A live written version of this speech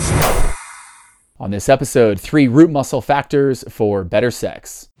On this episode, 3 root muscle factors for better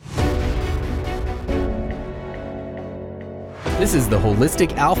sex. This is the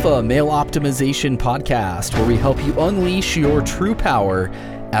Holistic Alpha Male Optimization Podcast, where we help you unleash your true power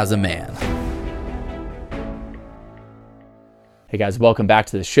as a man. Hey guys, welcome back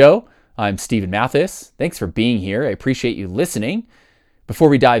to the show. I'm Stephen Mathis. Thanks for being here. I appreciate you listening. Before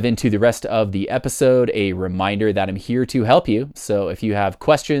we dive into the rest of the episode, a reminder that I'm here to help you. So if you have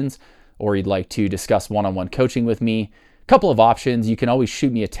questions or you'd like to discuss one-on-one coaching with me, a couple of options. You can always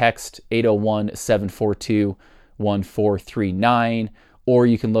shoot me a text, 801-742-1439, or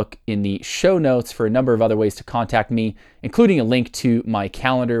you can look in the show notes for a number of other ways to contact me, including a link to my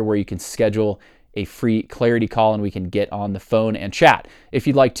calendar where you can schedule a free clarity call and we can get on the phone and chat. If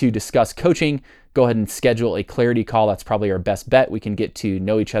you'd like to discuss coaching, go ahead and schedule a clarity call. That's probably our best bet. We can get to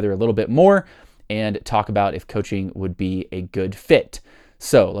know each other a little bit more and talk about if coaching would be a good fit.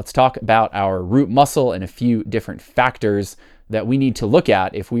 So let's talk about our root muscle and a few different factors that we need to look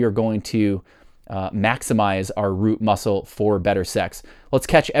at if we are going to maximize our root muscle for better sex. Let's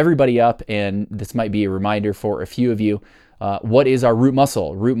catch everybody up, and this might be a reminder for a few of you. What is our root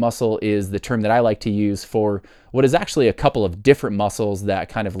muscle? Root muscle is the term that I like to use for what is actually a couple of different muscles that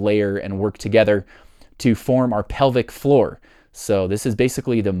kind of layer and work together to form our pelvic floor. So this is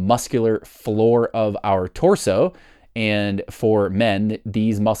basically the muscular floor of our torso. And for men,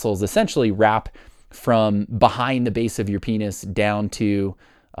 these muscles essentially wrap from behind the base of your penis down to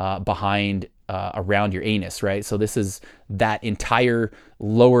behind around your anus, right? So this is that entire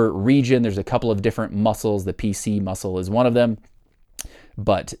lower region. There's a couple of different muscles. The PC muscle is one of them.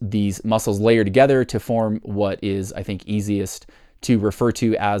 But these muscles layer together to form what is, I think, easiest to refer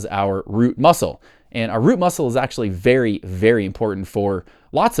to as our root muscle. And our root muscle is actually very, very important for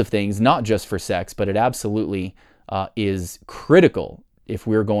lots of things, not just for sex, but it absolutely is critical if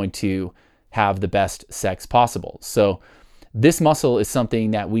we're going to have the best sex possible. So this muscle is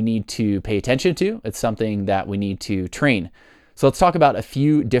something that we need to pay attention to. It's something that we need to train. So let's talk about a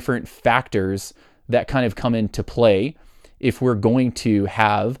few different factors that kind of come into play if we're going to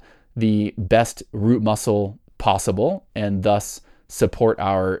have the best root muscle possible and thus support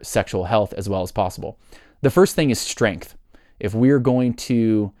our sexual health as well as possible. The first thing is strength. If we're going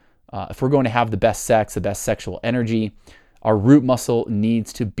to have the best sex, the best sexual energy, our root muscle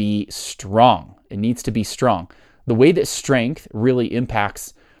needs to be strong. It needs to be strong. The way that strength really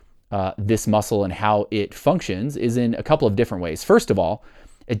impacts this muscle and how it functions is in a couple of different ways. First of all,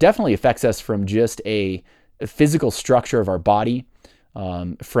 it definitely affects us from just a physical structure of our body,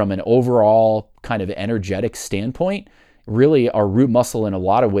 from an overall kind of energetic standpoint. Really, our root muscle in a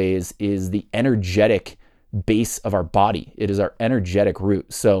lot of ways is the energetic base of our body. It is our energetic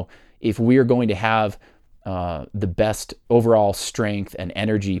root. So if we are going to have the best overall strength and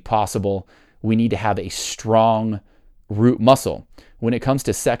energy possible, we need to have a strong root muscle. When it comes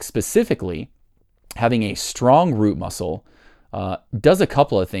to sex specifically, having a strong root muscle does a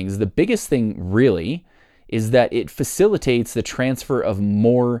couple of things. The biggest thing really is that it facilitates the transfer of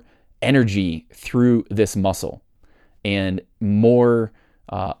more energy through this muscle and more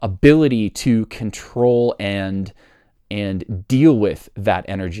ability to control and deal with that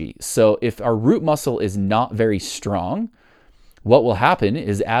energy. So if our root muscle is not very strong, what will happen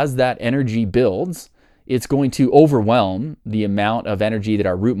is as that energy builds, it's going to overwhelm the amount of energy that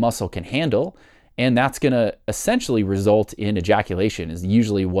our root muscle can handle, and that's going to essentially result in ejaculation, is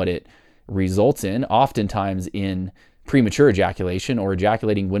usually what it results in, oftentimes in premature ejaculation or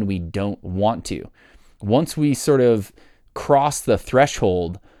ejaculating when we don't want to. Once we sort of cross the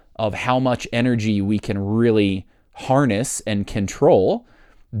threshold of how much energy we can really harness and control,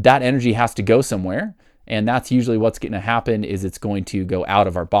 that energy has to go somewhere. And that's usually what's going to happen is it's going to go out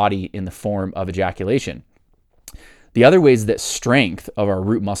of our body in the form of ejaculation. The other ways that strength of our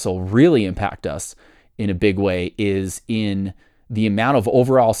root muscle really impact us in a big way is in the amount of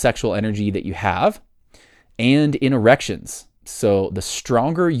overall sexual energy that you have and in erections. So the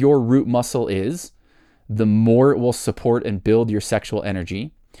stronger your root muscle is, the more it will support and build your sexual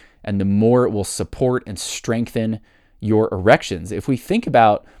energy, and the more it will support and strengthen your erections. If we think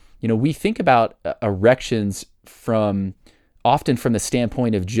about, erections often from the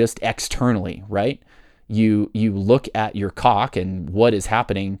standpoint of just externally, right? You look at your cock and what is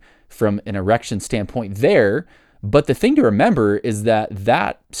happening from an erection standpoint there, but the thing to remember is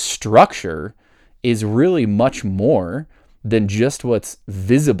that structure is really much more than just what's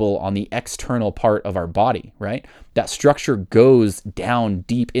visible on the external part of our body, right? That structure goes down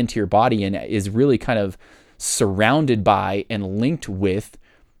deep into your body and is really kind of surrounded by and linked with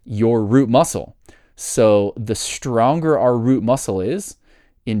your root muscle. So the stronger our root muscle is,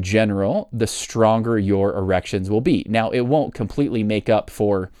 in general, the stronger your erections will be. Now, it won't completely make up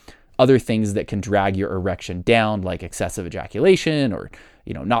for other things that can drag your erection down, like excessive ejaculation or,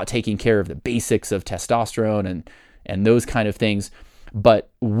 not taking care of the basics of testosterone and those kind of things. But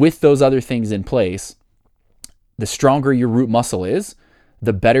with those other things in place, the stronger your root muscle is,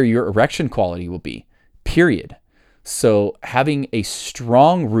 the better your erection quality will be, period. So having a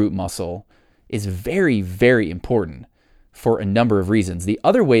strong root muscle is very, very important for a number of reasons. The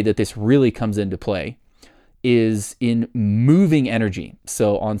other way that this really comes into play is in moving energy.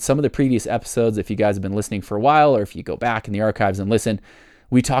 So on some of the previous episodes, if you guys have been listening for a while, or if you go back in the archives and listen,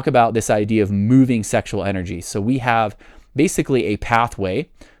 we talk about this idea of moving sexual energy. So we have basically a pathway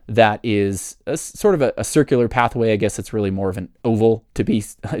that is sort of a circular pathway. I guess it's really more of an oval to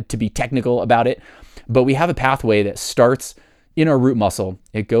be technical about it. But we have a pathway that starts in our root muscle.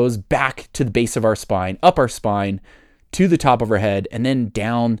 It goes back to the base of our spine, up our spine, to the top of our head, and then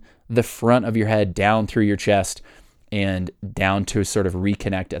down the front of your head, down through your chest, and down to sort of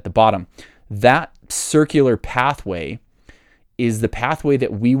reconnect at the bottom. That circular pathway is the pathway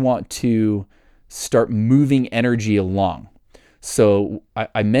that we want to start moving energy along. So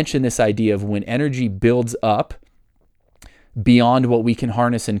I mentioned this idea of when energy builds up beyond what we can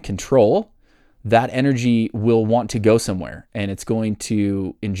harness and control, that energy will want to go somewhere. And it's going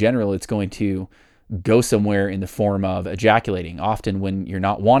to, in general, it's going to go somewhere in the form of ejaculating, often when you're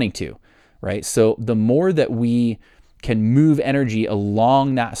not wanting to, right? So the more that we can move energy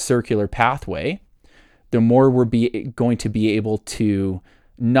along that circular pathway, the more we're going to be able to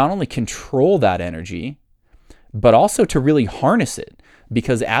not only control that energy, but also to really harness it.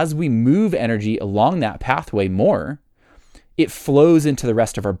 Because as we move energy along that pathway more, it flows into the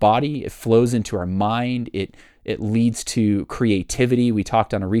rest of our body. It flows into our mind. It leads to creativity. We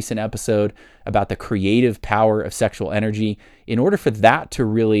talked on a recent episode about the creative power of sexual energy. In order for that to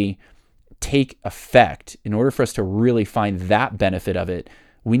really take effect, in order for us to really find that benefit of it,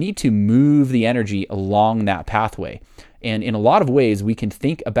 we need to move the energy along that pathway. And in a lot of ways, we can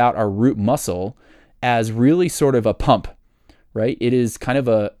think about our root muscle as really sort of a pump, right? It is kind of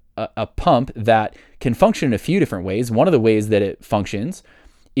a pump that can function in a few different ways. One of the ways that it functions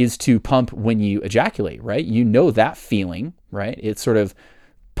is to pump when you ejaculate, right? You know that feeling, right? It sort of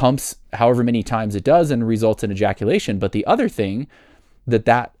pumps however many times it does and results in ejaculation. But the other thing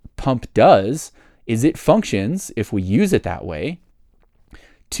that pump does is it functions, if we use it that way,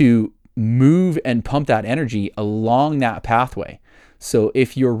 to move and pump that energy along that pathway. So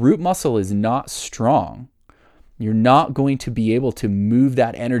if your root muscle is not strong, you're not going to be able to move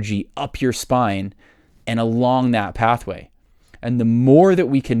that energy up your spine and along that pathway. And the more that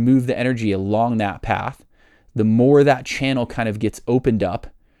we can move the energy along that path, the more that channel kind of gets opened up,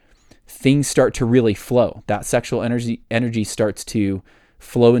 things start to really flow. That sexual energy starts to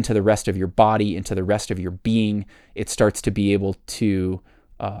flow into the rest of your body, into the rest of your being. It starts to be able to,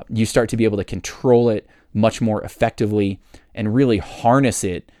 you start to be able to control it much more effectively and really harness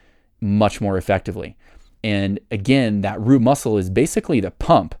it much more effectively. And again, that root muscle is basically the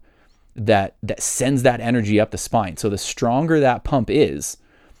pump that sends that energy up the spine. So the stronger that pump is,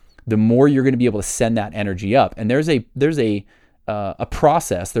 the more you're going to be able to send that energy up. And there's a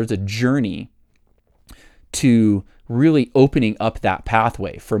process, there's a journey to really opening up that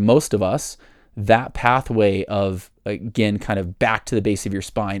pathway. For most of us, that pathway of, again, kind of back to the base of your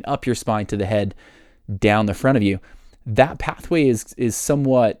spine, up your spine to the head, down the front of you, that pathway is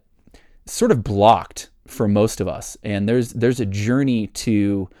somewhat sort of blocked for most of us. And there's a journey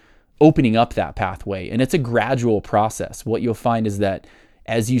to opening up that pathway, and it's a gradual process. What you'll find is that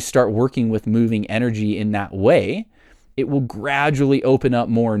as you start working with moving energy in that way, it will gradually open up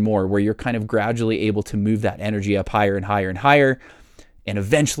more and more, where you're kind of gradually able to move that energy up higher and higher and higher. And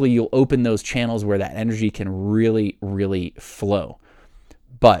eventually you'll open those channels where that energy can really, really flow.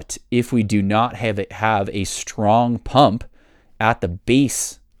 But if we do not have a strong pump at the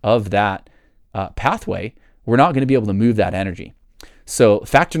base of that pathway, we're not going to be able to move that energy. So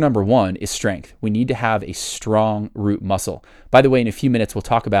factor number one is strength. We need to have a strong root muscle. By the way, in a few minutes, we'll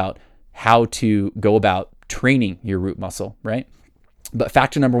talk about how to go about training your root muscle, right? But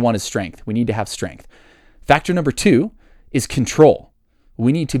factor number one is strength. We need to have strength. Factor number two is control.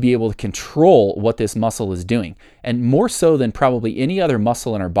 We need to be able to control what this muscle is doing. And more so than probably any other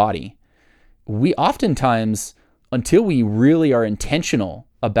muscle in our body, we oftentimes, until we really are intentional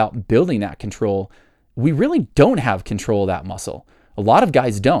about building that control, we really don't have control of that muscle. A lot of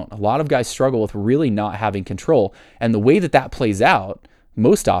guys don't. A lot of guys struggle with really not having control. And the way that plays out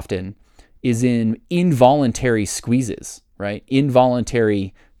most often is in involuntary squeezes, right?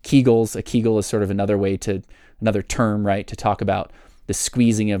 Involuntary Kegels. A Kegel is sort of another term, right, to talk about the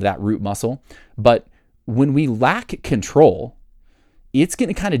squeezing of that root muscle. But when we lack control, it's going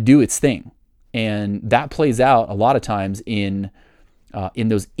to kind of do its thing. And that plays out a lot of times in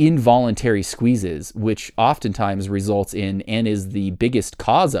those involuntary squeezes, which oftentimes results in and is the biggest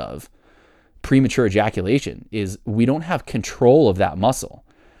cause of premature ejaculation, is we don't have control of that muscle.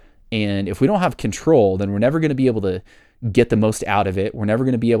 And if we don't have control, then we're never going to be able to get the most out of it. We're never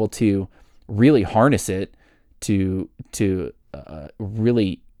going to be able to really harness it to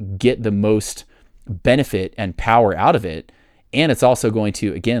really get the most benefit and power out of it. And it's also going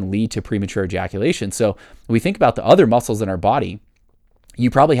to, again, lead to premature ejaculation. So when we think about the other muscles in our body, you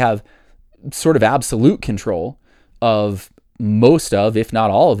probably have sort of absolute control of most of, if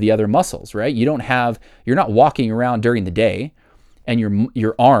not all of the other muscles, right? You're not walking around during the day and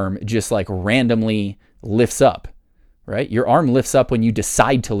your arm just like randomly lifts up, right? Your arm lifts up when you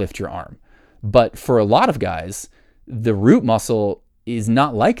decide to lift your arm. But for a lot of guys, the root muscle is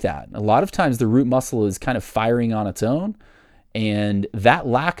not like that. A lot of times the root muscle is kind of firing on its own, and that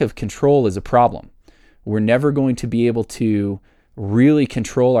lack of control is a problem. We're never going to be able to really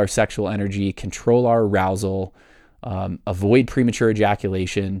control our sexual energy, control our arousal, avoid premature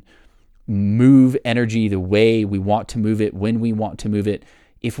ejaculation, move energy the way we want to move it, when we want to move it,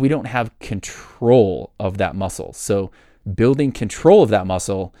 if we don't have control of that muscle. So building control of that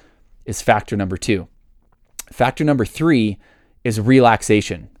muscle is factor number 2. Factor number 3 is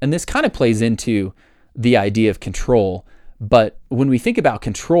relaxation. And this kind of plays into the idea of control. But when we think about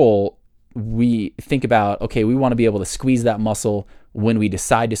control, we think about, okay, we want to be able to squeeze that muscle when we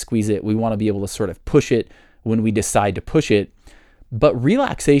decide to squeeze it. We want to be able to sort of push it when we decide to push it. But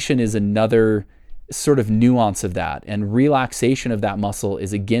relaxation is another sort of nuance of that. And relaxation of that muscle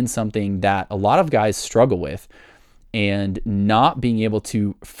is, again, something that a lot of guys struggle with. And not being able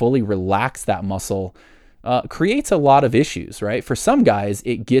to fully relax that muscle creates a lot of issues, right? For some guys,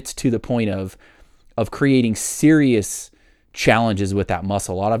 it gets to the point of creating serious challenges with that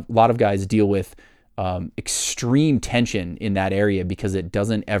muscle. A lot of guys deal with extreme tension in that area because it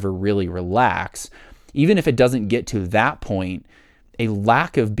doesn't ever really relax. Even if it doesn't get to that point, a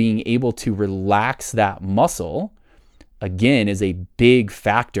lack of being able to relax that muscle, again, is a big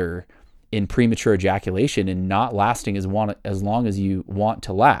factor in premature ejaculation and not lasting as long as you want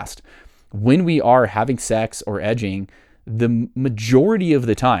to last. When we are having sex or edging, the majority of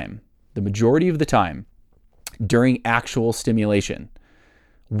the time during actual stimulation,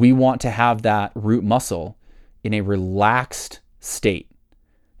 we want to have that root muscle in a relaxed state,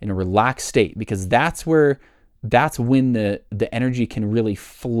 because that's when the energy can really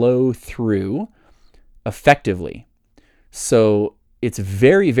flow through effectively. So it's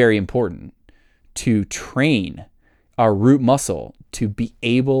very, very important to train our root muscle to be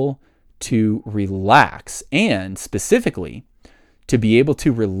able to relax, and specifically to be able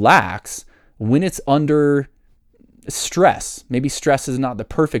to relax when it's under stress. Maybe stress is not the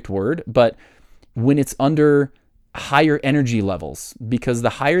perfect word, but when it's under higher energy levels, because the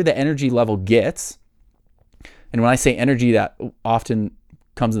higher the energy level gets, and when I say energy, that often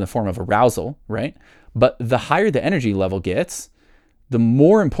comes in the form of arousal, right? But the higher the energy level gets, the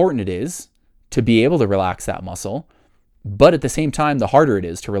more important it is to be able to relax that muscle, but at the same time, the harder it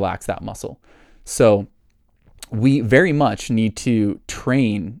is to relax that muscle. So we very much need to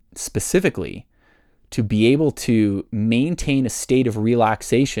train specifically to be able to maintain a state of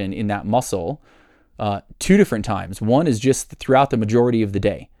relaxation in that muscle 2 different times. One is just throughout the majority of the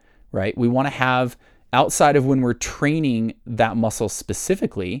day, right? We want to have, outside of when we're training that muscle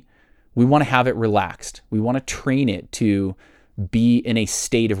specifically, we want to have it relaxed. We want to train it to be in a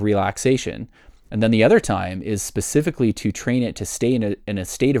state of relaxation. And then the other time is specifically to train it to stay in a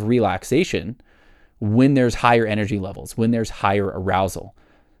state of relaxation when there's higher energy levels, when there's higher arousal.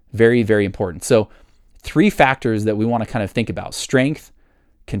 Very, very important. So 3 factors that we want to kind of think about: strength,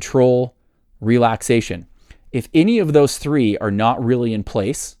 control, relaxation. If any of those 3 are not really in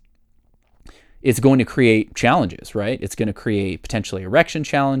place, it's going to create challenges, right? It's going to create potentially erection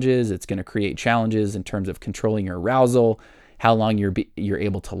challenges. It's going to create challenges in terms of controlling your arousal, how long you're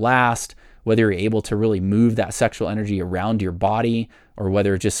able to last, whether you're able to really move that sexual energy around your body, or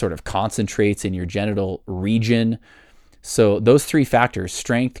whether it just sort of concentrates in your genital region. So those 3 factors,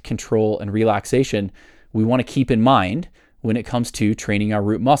 strength, control, and relaxation, we want to keep in mind when it comes to training our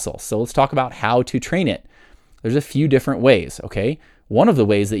root muscle. So let's talk about how to train it. There's a few different ways, okay? One of the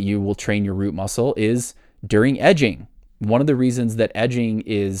ways that you will train your root muscle is during edging. One of the reasons that edging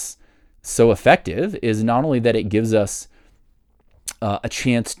is so effective is not only that it gives us a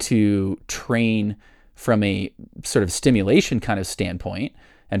chance to train from a sort of stimulation kind of standpoint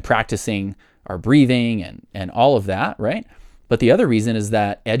and practicing our breathing and all of that, right? But the other reason is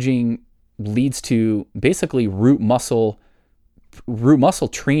that edging leads to basically root muscle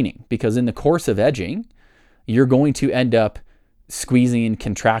training, because in the course of edging, you're going to end up squeezing and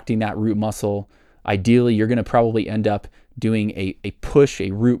contracting that root muscle. Ideally, you're going to probably end up doing a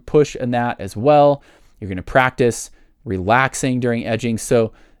root push in that as well. You're going to practice relaxing during edging.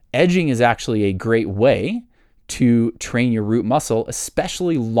 So edging is actually a great way to train your root muscle,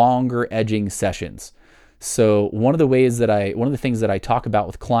 especially longer edging sessions. So one of the things that I talk about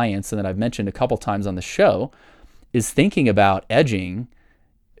with clients and that I've mentioned a couple times on the show is thinking about edging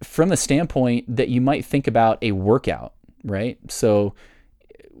from the standpoint that you might think about a workout, right? So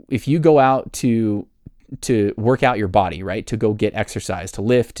if you go out to work out your body, right? To go get exercise, to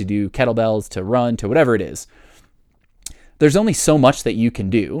lift, to do kettlebells, to run, to whatever it is, there's only so much that you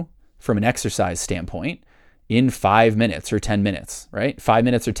can do from an exercise standpoint in 5 minutes or 10 minutes, right? 5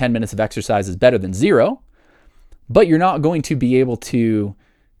 minutes or 10 minutes of exercise is better than zero, but you're not going to be able to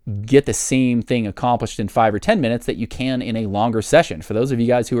get the same thing accomplished in 5 or 10 minutes that you can in a longer session. For those of you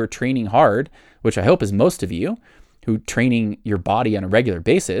guys who are training hard, which I hope is most of you, who training your body on a regular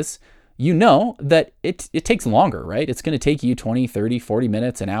basis, you know that it takes longer, right? It's going to take you 20, 30, 40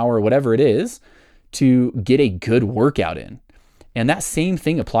 minutes, an hour, whatever it is, to get a good workout in. And that same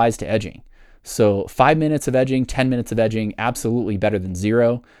thing applies to edging. So 5 minutes of edging, 10 minutes of edging, absolutely better than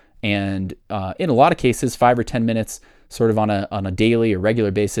zero. And in a lot of cases, 5 or 10 minutes sort of on a daily or regular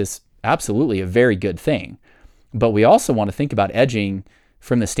basis, absolutely a very good thing. But we also want to think about edging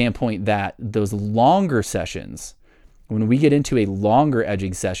from the standpoint that those longer sessions, when we get into a longer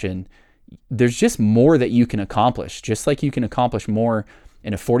edging session, there's just more that you can accomplish. Just like you can accomplish more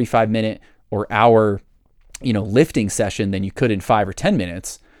in a 45-minute or hour, lifting session than you could in 5 or 10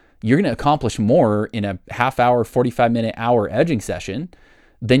 minutes, you're going to accomplish more in a half hour, 45-minute, hour edging session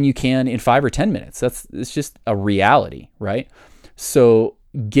than you can in 5 or 10 minutes. It's just a reality, right? So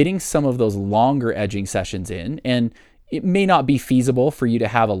getting some of those longer edging sessions in, and it may not be feasible for you to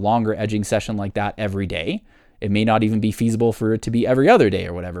have a longer edging session like that every day. It may not even be feasible for it to be every other day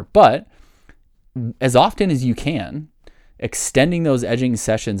or whatever, but as often as you can, extending those edging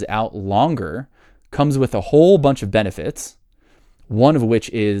sessions out longer comes with a whole bunch of benefits, one of which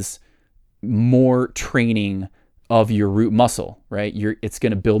is more training of your root muscle, right? It's going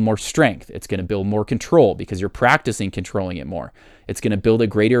to build more strength. It's going to build more control because you're practicing controlling it more. It's going to build a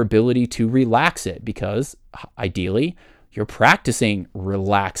greater ability to relax it because ideally you're practicing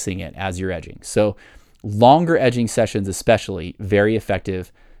relaxing it as you're edging. So longer edging sessions, especially, very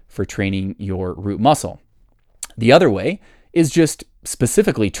effective for training your root muscle. The other way is just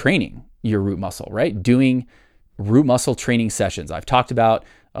specifically training your root muscle, right? Doing root muscle training sessions. I've talked about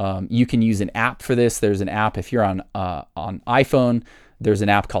you can use an app for this. There's an app if you're on iPhone. There's an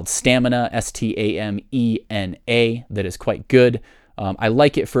app called Stamina, Stamena, that is quite good. I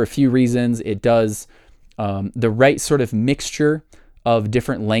like it for a few reasons. It does the right sort of mixture of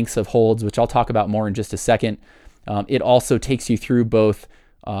different lengths of holds, which I'll talk about more in just a second. It also takes you through both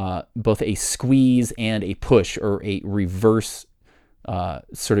a squeeze and a push, or a reverse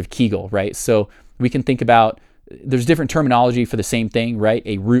sort of Kegel, right? So we can think about, there's different terminology for the same thing, right?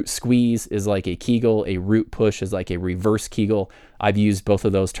 A root squeeze is like a Kegel, a root push is like a reverse Kegel. I've used both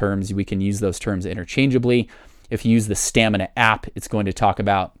of those terms. We can use those terms interchangeably. If you use the Stamina app, it's going to talk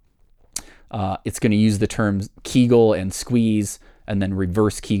about, it's going to use the terms Kegel and squeeze, and then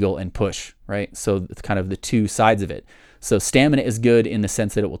reverse Kegel and push, right? So it's kind of the two sides of it. So Stamina is good in the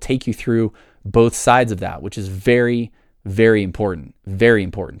sense that it will take you through both sides of that, which is very, very important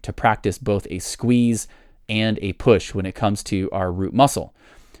to practice both a squeeze and a push when it comes to our root muscle.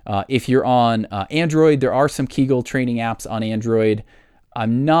 If you're on Android, there are some Kegel training apps on Android.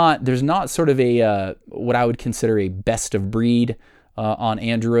 There's not sort of a what I would consider a best of breed on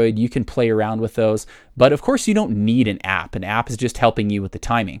Android. You can play around with those, but of course you don't need an app. An app is just helping you with the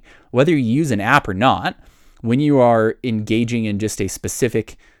timing. Whether you use an app or not, when you are engaging in just a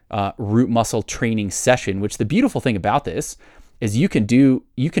specific root muscle training session, which the beautiful thing about this is you can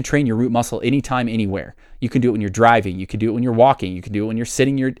train your root muscle anytime, anywhere. You can do it when you're driving. You can do it when you're walking. You can do it when you're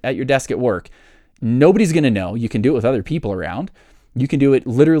sitting at your desk at work. Nobody's going to know. You can do it with other people around. You can do it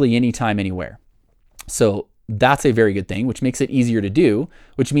literally anytime, anywhere. So that's a very good thing, which makes it easier to do,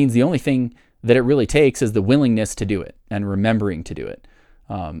 which means the only thing that it really takes is the willingness to do it and remembering to do it.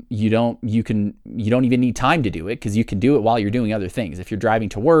 You don't even need time to do it because you can do it while you're doing other things. If you're driving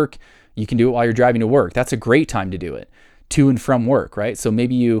to work, you can do it while you're driving to work. That's a great time to do it, to and from work, right? So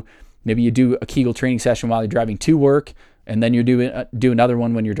maybe you do a Kegel training session while you're driving to work, and then you do another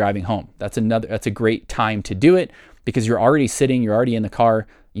one when you're driving home. That's a great time to do it because you're already sitting, you're already in the car.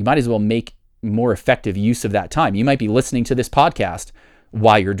 You might as well make more effective use of that time. You might be listening to this podcast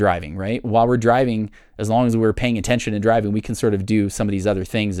while you're driving, right? While we're driving, as long as we're paying attention and driving, we can sort of do some of these other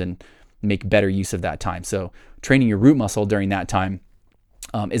things and make better use of that time. So training your root muscle during that time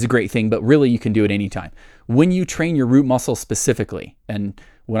is a great thing, but really you can do it anytime. When you train your root muscle specifically, and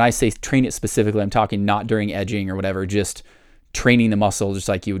when I say train it specifically, I'm talking not during edging or whatever, just training the muscle just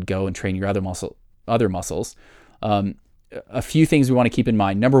like you would go and train your other muscles. A few things we want to keep in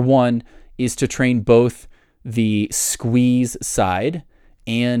mind. Number one is to train both the squeeze side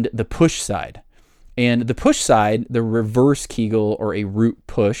and the push side. And the push side, the reverse Kegel or a root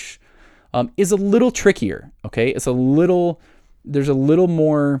push, is a little trickier. Okay, there's a little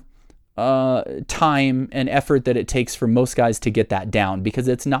more time and effort that it takes for most guys to get that down because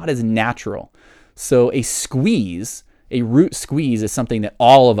it's not as natural. So a root squeeze is something that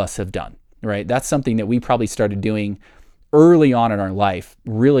all of us have done, right? That's something that we probably started doing early on in our life,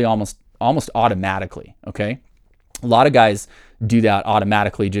 really almost automatically, okay? A lot of guys do that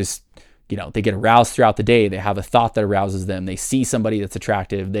automatically, just, they get aroused throughout the day. They have a thought that arouses them. They see somebody that's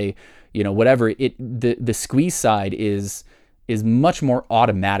attractive. They, whatever. The squeeze side is much more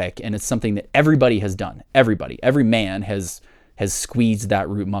automatic, and it's something that everybody has done. Every man has squeezed that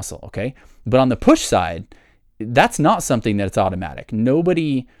root muscle, okay? But on the push side, that's not something that's automatic.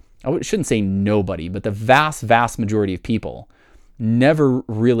 Nobody, I shouldn't say nobody, but the vast, vast majority of people never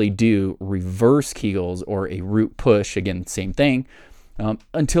really do reverse Kegels or a root push, again, same thing,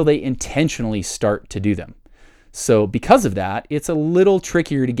 until they intentionally start to do them. So because of that, it's a little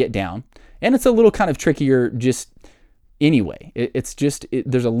trickier to get down, and it's a little kind of trickier just anyway.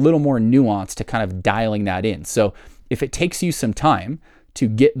 There's a little more nuance to kind of dialing that in. So if it takes you some time to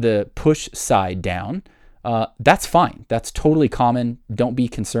get the push side down, that's fine. That's totally common. Don't be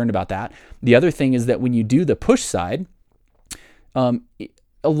concerned about that. The other thing is that when you do the push side,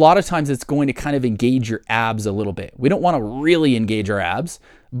 a lot of times it's going to kind of engage your abs a little bit. We don't want to really engage our abs,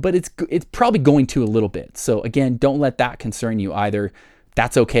 but it's probably going to a little bit. So again, don't let that concern you either.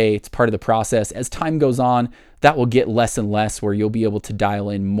 That's okay. It's part of the process. As time goes on, that will get less and less where you'll be able to dial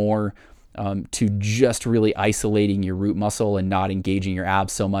in more to just really isolating your root muscle and not engaging your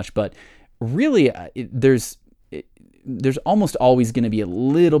abs so much. But really, there's almost always going to be a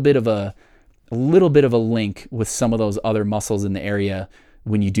little bit of a link with some of those other muscles in the area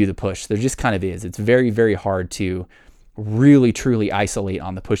when you do the push. There just kind of is. It's very, very hard to really truly isolate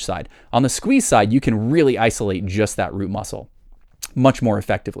on the push side. On the squeeze side, you can really isolate just that root muscle much more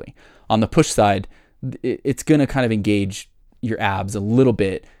effectively. On the push side, it's going to kind of engage your abs a little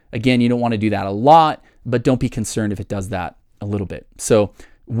bit. Again, you don't want to do that a lot, but don't be concerned if it does that a little bit. So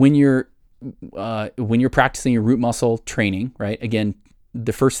when you're practicing your root muscle training, right? Again,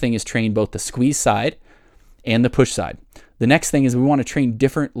 the first thing is train both the squeeze side and the push side. The next thing is we want to train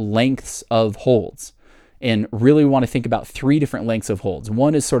different lengths of holds, and really want to think about 3 different lengths of holds.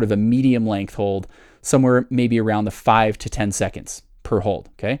 One is sort of a medium length hold, somewhere maybe around the 5 to 10 seconds per hold,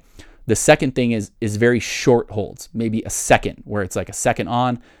 okay? The second thing is very short holds, maybe a second, where it's like a second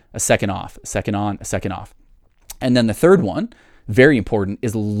on, a second off, a second on, a second off. And then the third one, very important,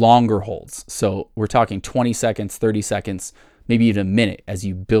 is longer holds. So we're talking 20 seconds, 30 seconds, maybe even a minute as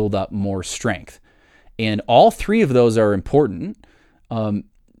you build up more strength. And all 3 of those are important,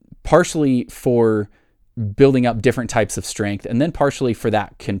 partially for building up different types of strength, and then partially for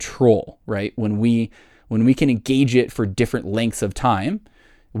that control, right? When we can engage it for different lengths of time,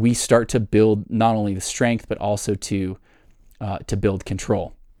 we start to build not only the strength, but also to build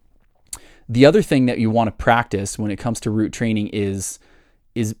control. The other thing that you want to practice when it comes to root training is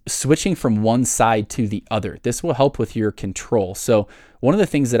switching from one side to the other. This will help with your control. So one of the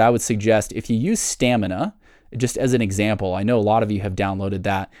things that I would suggest, if you use Stamina, just as an example, I know a lot of you have downloaded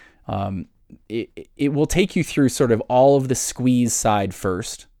that. It will take you through sort of all of the squeeze side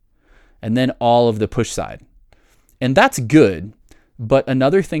first, and then all of the push side. And that's good. But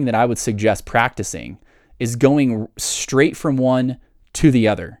another thing that I would suggest practicing is going straight from one to the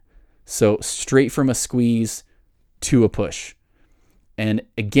other. So straight from a squeeze to a push. And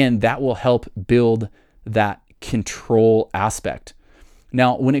again, that will help build that control aspect.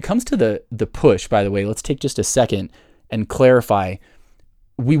 Now, when it comes to the push, by the way, let's take just a second and clarify.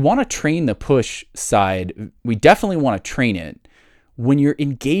 We want to train the push side. We definitely want to train it. When you're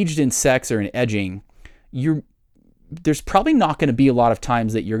engaged in sex or in edging, there's probably not going to be a lot of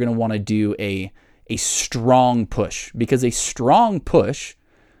times that you're going to want to do a strong push, because a strong push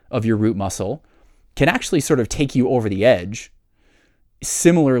of your root muscle can actually sort of take you over the edge,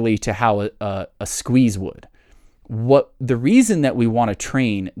 similarly to how a squeeze would. The reason that we want to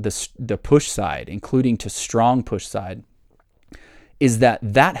train the push side, including to strong push side, is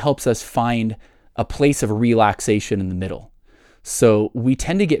that helps us find a place of relaxation in the middle. So we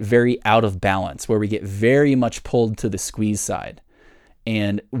tend to get very out of balance, where we get very much pulled to the squeeze side.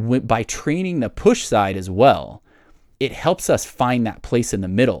 And by training the push side as well, it helps us find that place in the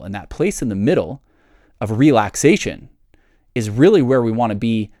middle. And that place in the middle of relaxation is really where we want to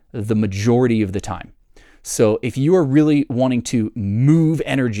be the majority of the time. So if you are really wanting to move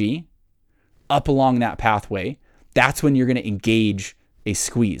energy up along that pathway, that's when you're going to engage a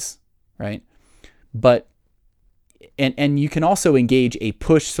squeeze, right? But and you can also engage a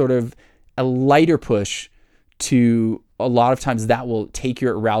push, sort of a lighter push, to a lot of times that will take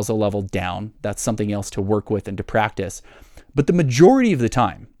your arousal level down. That's something else to work with and to practice. But the majority of the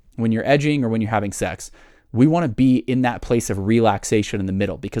time, when you're edging or when you're having sex, we want to be in that place of relaxation in the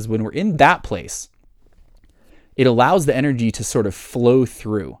middle, because when we're in that place, it allows the energy to sort of flow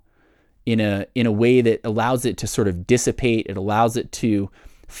through in a way that allows it to sort of dissipate. It allows it to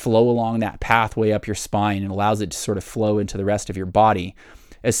flow along that pathway up your spine, and allows it to sort of flow into the rest of your body.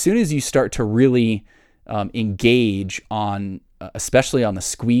 As soon as you start to really engage on, especially on the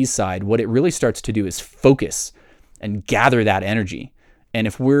squeeze side, what it really starts to do is focus and gather that energy. And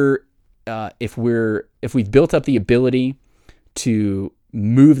if we've built up the ability to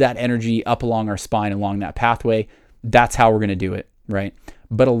move that energy up along our spine, along that pathway, that's how we're going to do it, right?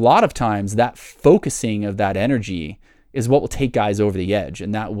 But a lot of times that focusing of that energy is what will take guys over the edge,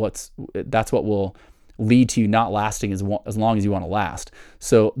 and that's what will lead to you not lasting as long as you want to last.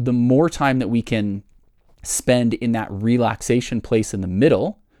 So the more time that we can spend in that relaxation place in the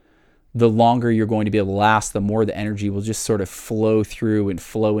middle, the longer you're going to be able to last, the more the energy will just sort of flow through and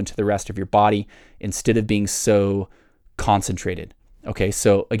flow into the rest of your body instead of being so concentrated. Okay,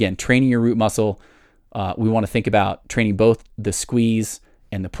 so again, training your root muscle, we want to think about training both the squeeze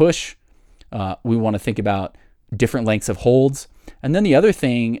and the push. We want to think about different lengths of holds. And then the other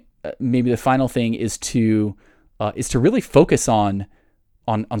thing, maybe the final thing, is to really focus on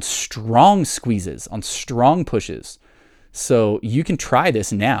strong squeezes, on strong pushes. So you can try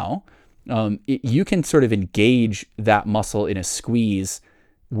this now. You can sort of engage that muscle in a squeeze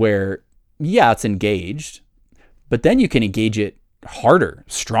where, yeah, it's engaged, but then you can engage it harder,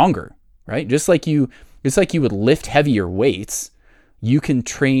 stronger, right? Just like you would lift heavier weights, you can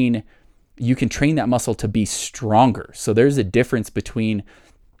train that muscle to be stronger. So there's a difference between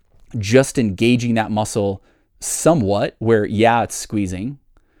just engaging that muscle somewhat, where, yeah, it's squeezing,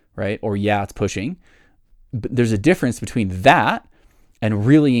 right? Or yeah, it's pushing. But there's a difference between that and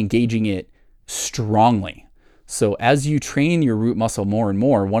really engaging it strongly. So as you train your root muscle more and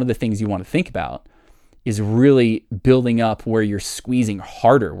more, one of the things you want to think about is really building up where you're squeezing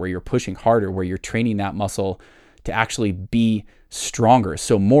harder, where you're pushing harder, where you're training that muscle to actually be stronger.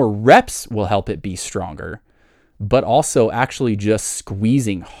 So more reps will help it be stronger, but also actually just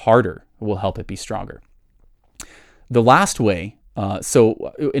squeezing harder will help it be stronger. The last way,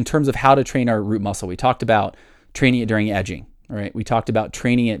 so in terms of how to train our root muscle, we talked about training it during edging, right? We talked about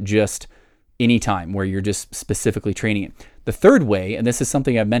training it just anytime where you're just specifically training it. The third way, and this is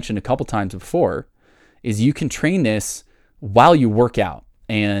something I've mentioned a couple times before, is you can train this while you work out.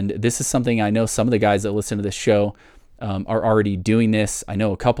 And this is something I know some of the guys that listen to this show are already doing this. I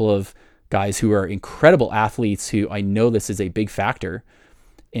know a couple of guys who are incredible athletes who I know this is a big factor.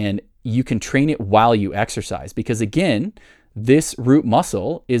 And you can train it while you exercise, because again, this root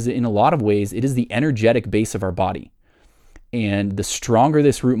muscle is, in a lot of ways, it is the energetic base of our body. And the stronger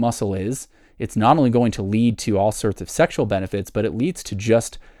this root muscle is, it's not only going to lead to all sorts of sexual benefits, but it leads to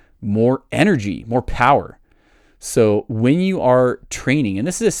just more energy, more power. So when you are training, and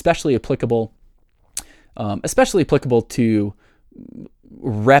this is especially applicable to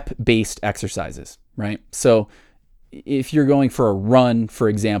rep-based exercises, right? So if you're going for a run, for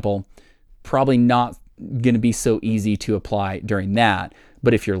example, probably not going to be so easy to apply during that.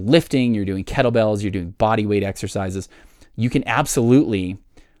 But if you're lifting, you're doing kettlebells, you're doing body weight exercises, you can absolutely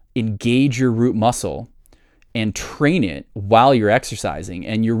engage your root muscle and train it while you're exercising.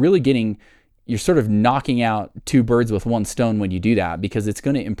 And you're sort of knocking out two birds with one stone when you do that, because it's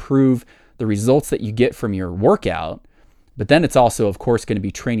going to improve the results that you get from your workout. But then it's also, of course, going to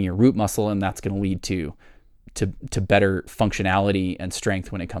be training your root muscle, and that's going to lead to better functionality and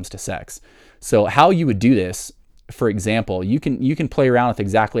strength when it comes to sex. So how you would do this, for example, you can play around with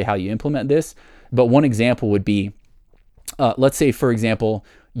exactly how you implement this. But one example would be, let's say, for example,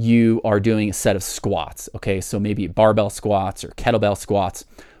 you are doing a set of squats. Okay, so maybe barbell squats or kettlebell squats,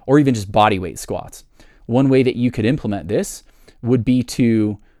 or even just body weight squats. One way that you could implement this would be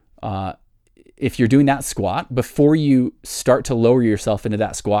to, if you're doing that squat, before you start to lower yourself into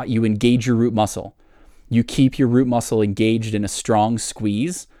that squat, you engage your root muscle. You keep your root muscle engaged in a strong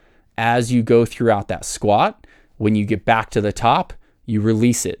squeeze as you go throughout that squat. When you get back to the top, you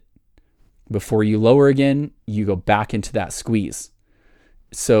release it. Before you lower again, you go back into that squeeze.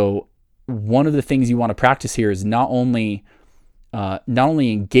 So one of the things you want to practice here is not only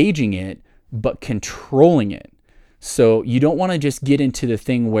engaging it, but controlling it. So you don't want to just get into the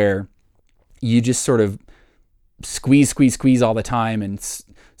thing where you just sort of squeeze all the time. And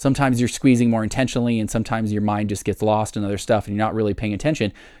sometimes you're squeezing more intentionally, and sometimes your mind just gets lost in other stuff and you're not really paying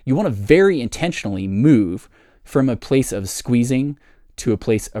attention. You want to very intentionally move from a place of squeezing to a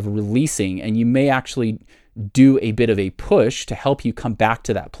place of releasing. And you may actually do a bit of a push to help you come back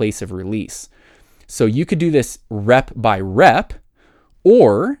to that place of release. So you could do this rep by rep,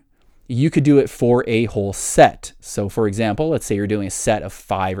 or you could do it for a whole set. So for example, let's say you're doing a set of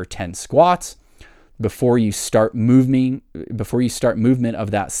 5 or 10 squats. Before you start movement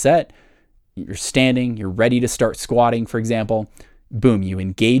of that set, you're standing, you're ready to start squatting, for example. Boom, you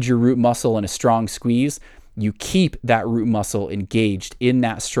engage your root muscle in a strong squeeze. You keep that root muscle engaged in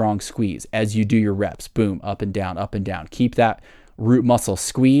that strong squeeze as you do your reps. Boom, up and down, up and down. Keep that root muscle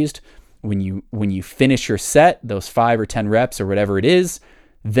squeezed. When you finish your set, those 5 or 10 reps or whatever it is,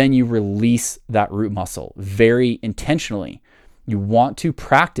 then you release that root muscle very intentionally. You want to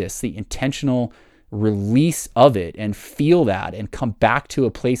practice the intentional release of it and feel that and come back to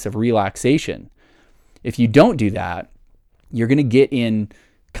a place of relaxation. If you don't do that, you're going to get in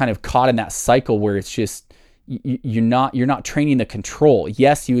kind of caught in that cycle where it's just you're not training the control.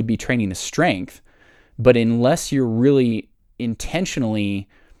 Yes, you would be training the strength, but unless you're really intentionally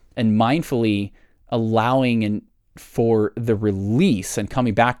and mindfully allowing and for the release and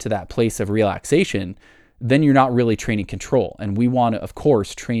coming back to that place of relaxation, then you're not really training control. And we want to, of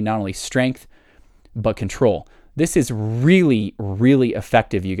course, train not only strength, but control. This is really, really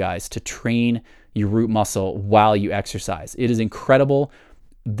effective, you guys, to train your root muscle while you exercise. It is incredible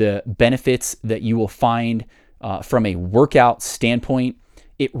the benefits that you will find from a workout standpoint.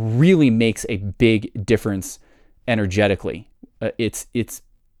 It really makes a big difference energetically. It's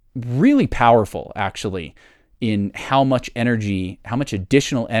really powerful, actually, in how much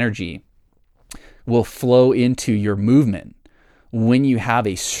additional energy will flow into your movement when you have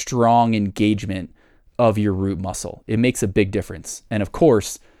a strong engagement of your root muscle. It makes a big difference. And of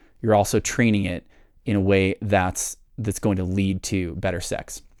course, you're also training it in a way that's going to lead to better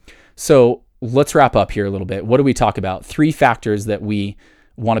sex. So let's wrap up here a little bit. What do we talk about? 3 factors that we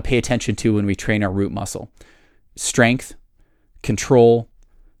want to pay attention to when we train our root muscle: strength, control,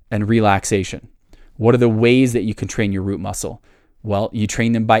 and relaxation. What are the ways that you can train your root muscle? Well, you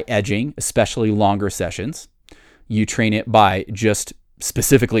train them by edging, especially longer sessions. You train it by just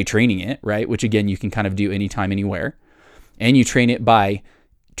specifically training it, right? Which again, you can kind of do anytime, anywhere. And you train it by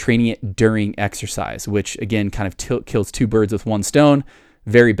training it during exercise, which again, kind of kills 2 birds with 1 stone.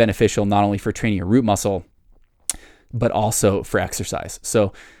 Very beneficial, not only for training your root muscle, but also for exercise.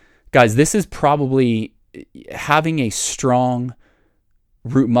 So guys, this is probably having a strong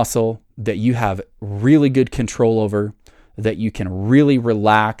root muscle that you have really good control over, that you can really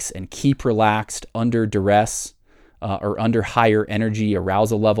relax and keep relaxed under duress or under higher energy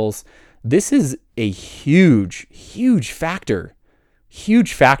arousal levels. This is a huge factor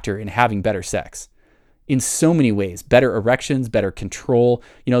in having better sex in so many ways. Better erections, better control.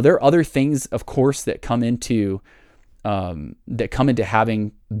 There are other things, of course, that come into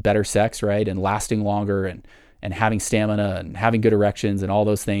having better sex, right? And lasting longer and having stamina and having good erections and all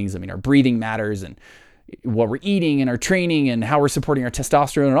those things. I mean, our breathing matters, and what we're eating and our training and how we're supporting our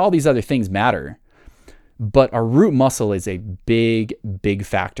testosterone and all these other things matter. But our root muscle is a big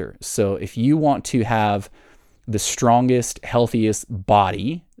factor. So if you want to have the strongest, healthiest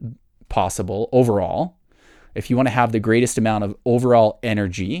body possible overall, if you want to have the greatest amount of overall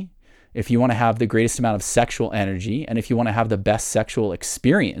energy, if you want to have the greatest amount of sexual energy, and if you want to have the best sexual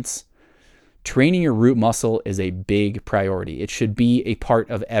experience, training your root muscle is a big priority. It should be a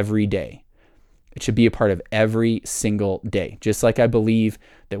part of every day. It should be a part of every single day. Just like I believe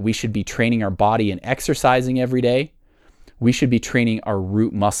that we should be training our body and exercising every day, we should be training our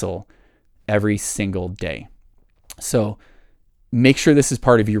root muscle every single day. So make sure this is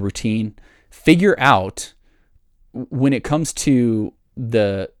part of your routine. Figure out, when it comes to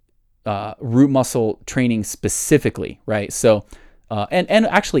the root muscle training specifically, right? So, and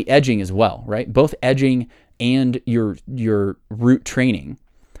actually edging as well, right? Both edging and your root training.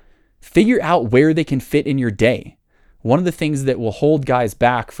 Figure out where they can fit in your day. One of the things that will hold guys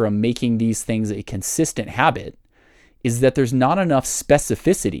back from making these things a consistent habit is that there's not enough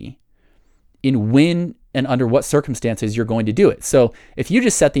specificity in when and under what circumstances you're going to do it. So if you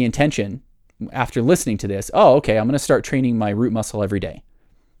just set the intention after listening to this, oh, okay, I'm going to start training my root muscle every day.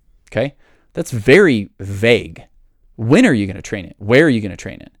 Okay. That's very vague. When are you going to train it? Where are you going to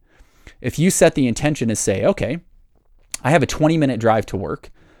train it? If you set the intention to say, okay, I have a 20-minute drive to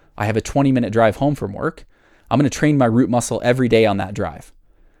work. I have a 20-minute drive home from work. I'm going to train my root muscle every day on that drive.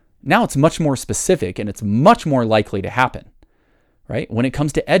 Now it's much more specific and it's much more likely to happen, right? When it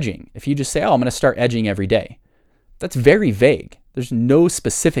comes to edging, if you just say, oh, I'm going to start edging every day, that's very vague. There's no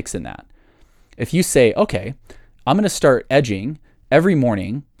specifics in that. If you say, okay, I'm going to start edging every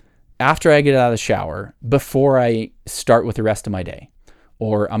morning after I get out of the shower, before I start with the rest of my day.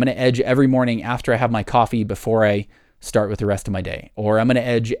 Or I'm going to edge every morning after I have my coffee before I start with the rest of my day. Or I'm going to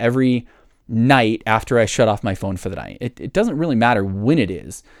edge every night after I shut off my phone for the night. It doesn't really matter when it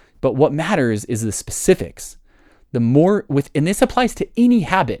is, but what matters is the specifics. The more and this applies to any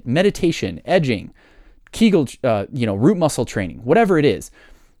habit, meditation, edging, Kegel, root muscle training, whatever it is.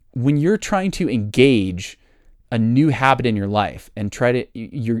 When you're trying to engage a new habit in your life and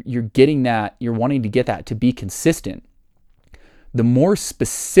you're getting that, you're wanting to get that to be consistent, the more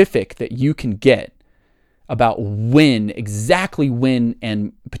specific that you can get about exactly when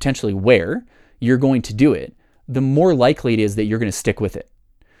and potentially where you're going to do it, the more likely it is that you're going to stick with it.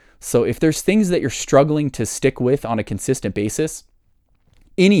 So if there's things that you're struggling to stick with on a consistent basis,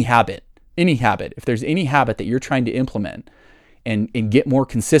 any habit, if there's any habit that you're trying to implement and get more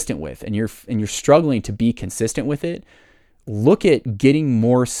consistent with, and you're struggling to be consistent with it, look at getting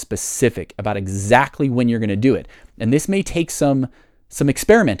more specific about exactly when you're going to do it. And this may take some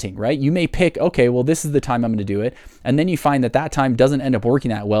experimenting, right? You may pick, okay, well, this is the time I'm going to do it. And then you find that time doesn't end up working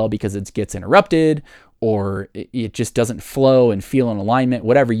that well because it gets interrupted or it just doesn't flow and feel in alignment,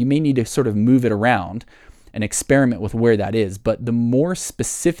 whatever. You may need to sort of move it around and experiment with where that is. But the more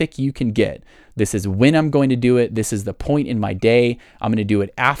specific you can get, this is when I'm going to do it. This is the point in my day. I'm going to do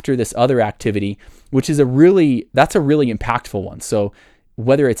it after this other activity, which is that's a really impactful one. So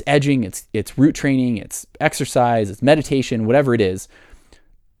whether it's edging, it's root training, it's exercise, it's meditation, whatever it is,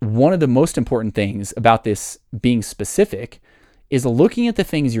 one of the most important things about this being specific is looking at the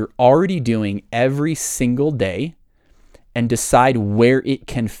things you're already doing every single day and decide where it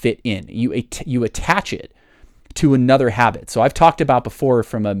can fit in. You attach it to another habit. So I've talked about before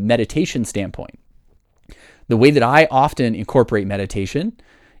from a meditation standpoint. The way that I often incorporate meditation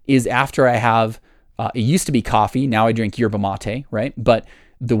is after I have, it used to be coffee, now I drink yerba mate, right? But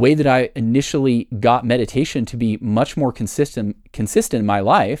the way that I initially got meditation to be much more consistent in my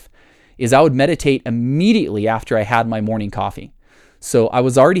life is I would meditate immediately after I had my morning coffee. So I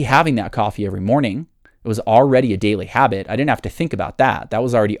was already having that coffee every morning. It was already a daily habit. I didn't have to think about that. That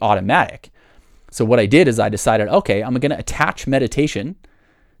was already automatic. So what I did is I decided, okay, I'm going to attach meditation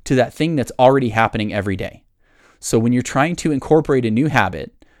to that thing that's already happening every day. So when you're trying to incorporate a new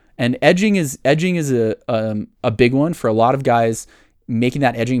habit, and edging is a big one for a lot of guys, making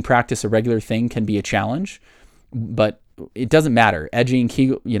that edging practice a regular thing can be a challenge, but it doesn't matter. Edging,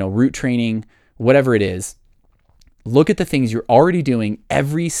 root training, whatever it is, look at the things you're already doing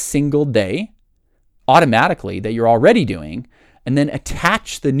every single day automatically that you're already doing, and then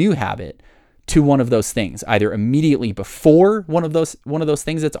attach the new habit to one of those things, either immediately before one of those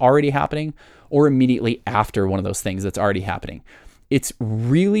things that's already happening or immediately after one of those things that's already happening. It's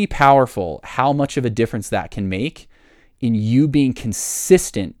really powerful how much of a difference that can make in you being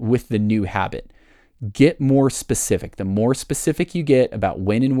consistent with the new habit. Get more specific. The more specific you get about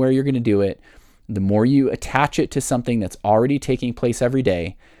when and where you're going to do it, the more you attach it to something that's already taking place every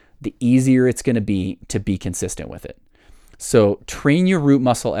day, the easier it's going to be consistent with it. So train your root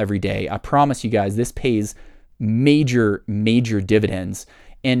muscle every day. I promise you guys, this pays major, major dividends.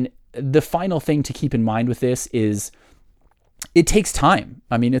 And the final thing to keep in mind with this is it takes time.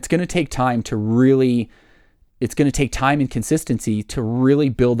 I mean, it's going to take time and consistency to really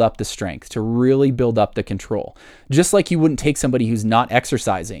build up the strength, to really build up the control. Just like you wouldn't take somebody who's not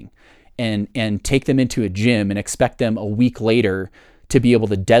exercising and take them into a gym and expect them a week later to be able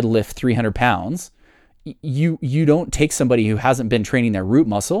to deadlift 300 pounds. You don't take somebody who hasn't been training their root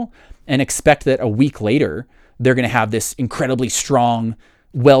muscle and expect that a week later they're going to have this incredibly strong,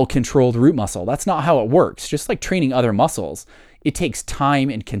 well-controlled root muscle. That's not how it works. Just like training other muscles, it takes time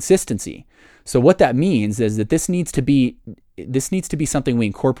and consistency. So what that means is that this needs to be something we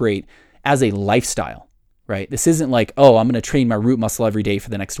incorporate as a lifestyle, right? This isn't like, oh, I'm going to train my root muscle every day for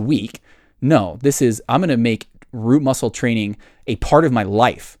the next week. No, this is, I'm going to make root muscle training a part of my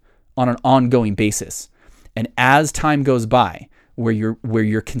life on an ongoing basis. And as time goes by, where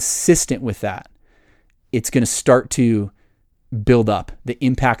you're consistent with that, it's going to start to build up. The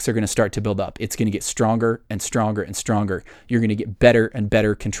impacts are going to start to build up. It's going to get stronger and stronger and stronger. You're going to get better and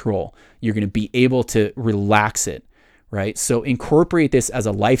better control. You're going to be able to relax it, right? So incorporate this as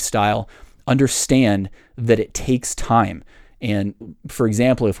a lifestyle. Understand that it takes time. And for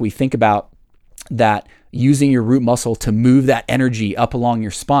example, if we think about that, using your root muscle to move that energy up along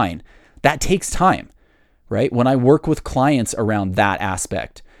your spine, that takes time, right? When I work with clients around that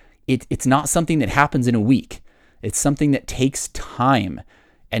aspect, it's not something that happens in a week. It's something that takes time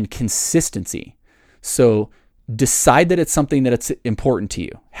and consistency. So decide that it's something that it's important to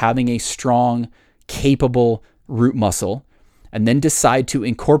you, having a strong, capable root muscle, and then decide to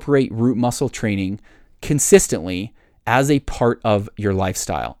incorporate root muscle training consistently as a part of your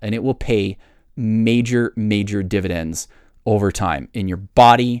lifestyle. And it will pay major, major dividends over time in your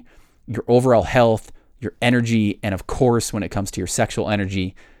body, your overall health, your energy, and of course, when it comes to your sexual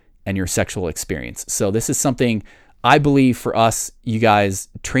energy and your sexual experience. So this is something I believe for us, you guys,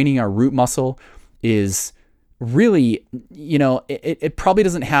 training our root muscle is really, it probably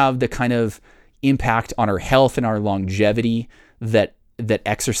doesn't have the kind of impact on our health and our longevity that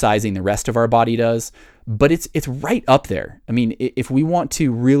exercising the rest of our body does, but it's right up there. I mean, if we want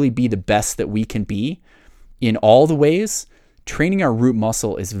to really be the best that we can be in all the ways, training our root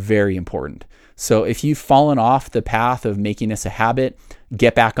muscle is very important. So if you've fallen off the path of making this a habit,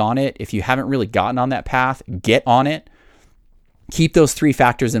 get back on it. If you haven't really gotten on that path, get on it. Keep those 3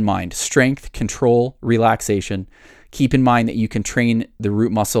 factors in mind: strength, control, relaxation. Keep in mind that you can train the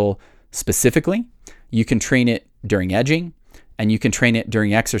root muscle specifically. You can train it during edging, and you can train it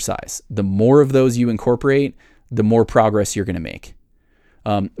during exercise. The more of those you incorporate, the more progress you're going to make.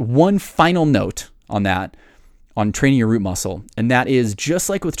 One final note on that, on training your root muscle, and that is just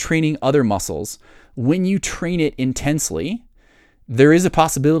like with training other muscles, when you train it intensely, there is a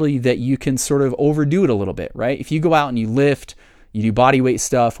possibility that you can sort of overdo it a little bit, right? If you go out and you lift, you do body weight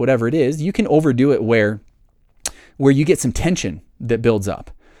stuff, whatever it is, you can overdo it where you get some tension that builds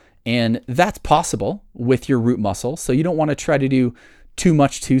up. And that's possible with your root muscle. So you don't want to try to do too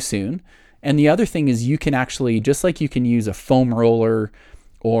much too soon. And the other thing is you can actually, just like you can use a foam roller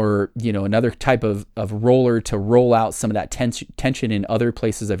or another type of roller to roll out some of that tension in other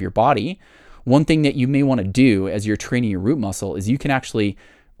places of your body, one thing that you may want to do as you're training your root muscle is you can actually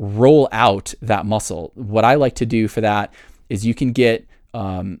roll out that muscle. What I like to do for that is you can get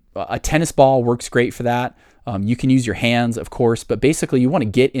a tennis ball, works great for that. You can use your hands, of course, but basically you want to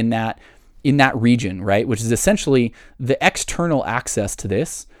get in that region, right? Which is essentially the external access to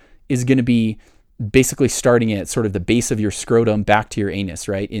this is going to be basically starting at sort of the base of your scrotum back to your anus,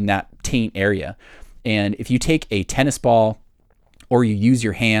 right? In that taint area. And if you take a tennis ball or you use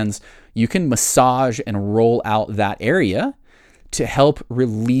your hands, you can massage and roll out that area to help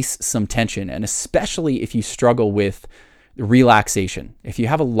release some tension. And especially if you struggle with relaxation, if you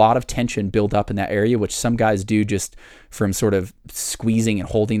have a lot of tension build up in that area, which some guys do just from sort of squeezing and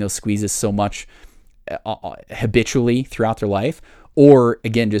holding those squeezes so much habitually throughout their life, or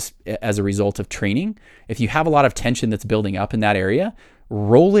again, just as a result of training, if you have a lot of tension that's building up in that area,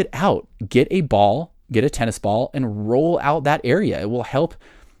 roll it out. Get a ball, get a tennis ball, and roll out that area. It will help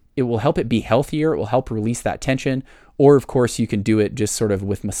it be healthier. It will help release that tension. Or of course, you can do it just sort of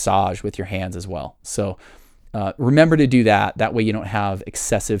with massage with your hands as well. So remember to do that. That way you don't have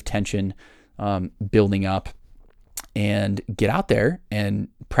excessive tension building up. And get out there and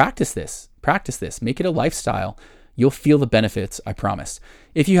practice this. Make it a lifestyle. You'll feel the benefits, I promise.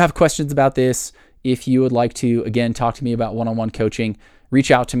 If you have questions about this, if you would like to, again, talk to me about one-on-one coaching, reach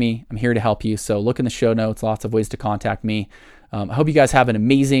out to me. I'm here to help you. So look in the show notes, lots of ways to contact me. I hope you guys have an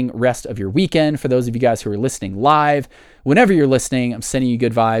amazing rest of your weekend. For those of you guys who are listening live, whenever you're listening, I'm sending you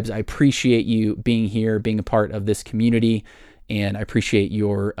good vibes. I appreciate you being here, being a part of this community, and I appreciate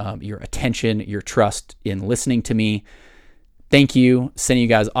your attention, your trust in listening to me. Thank you. Sending you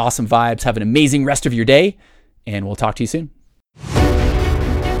guys awesome vibes. Have an amazing rest of your day, and we'll talk to you soon.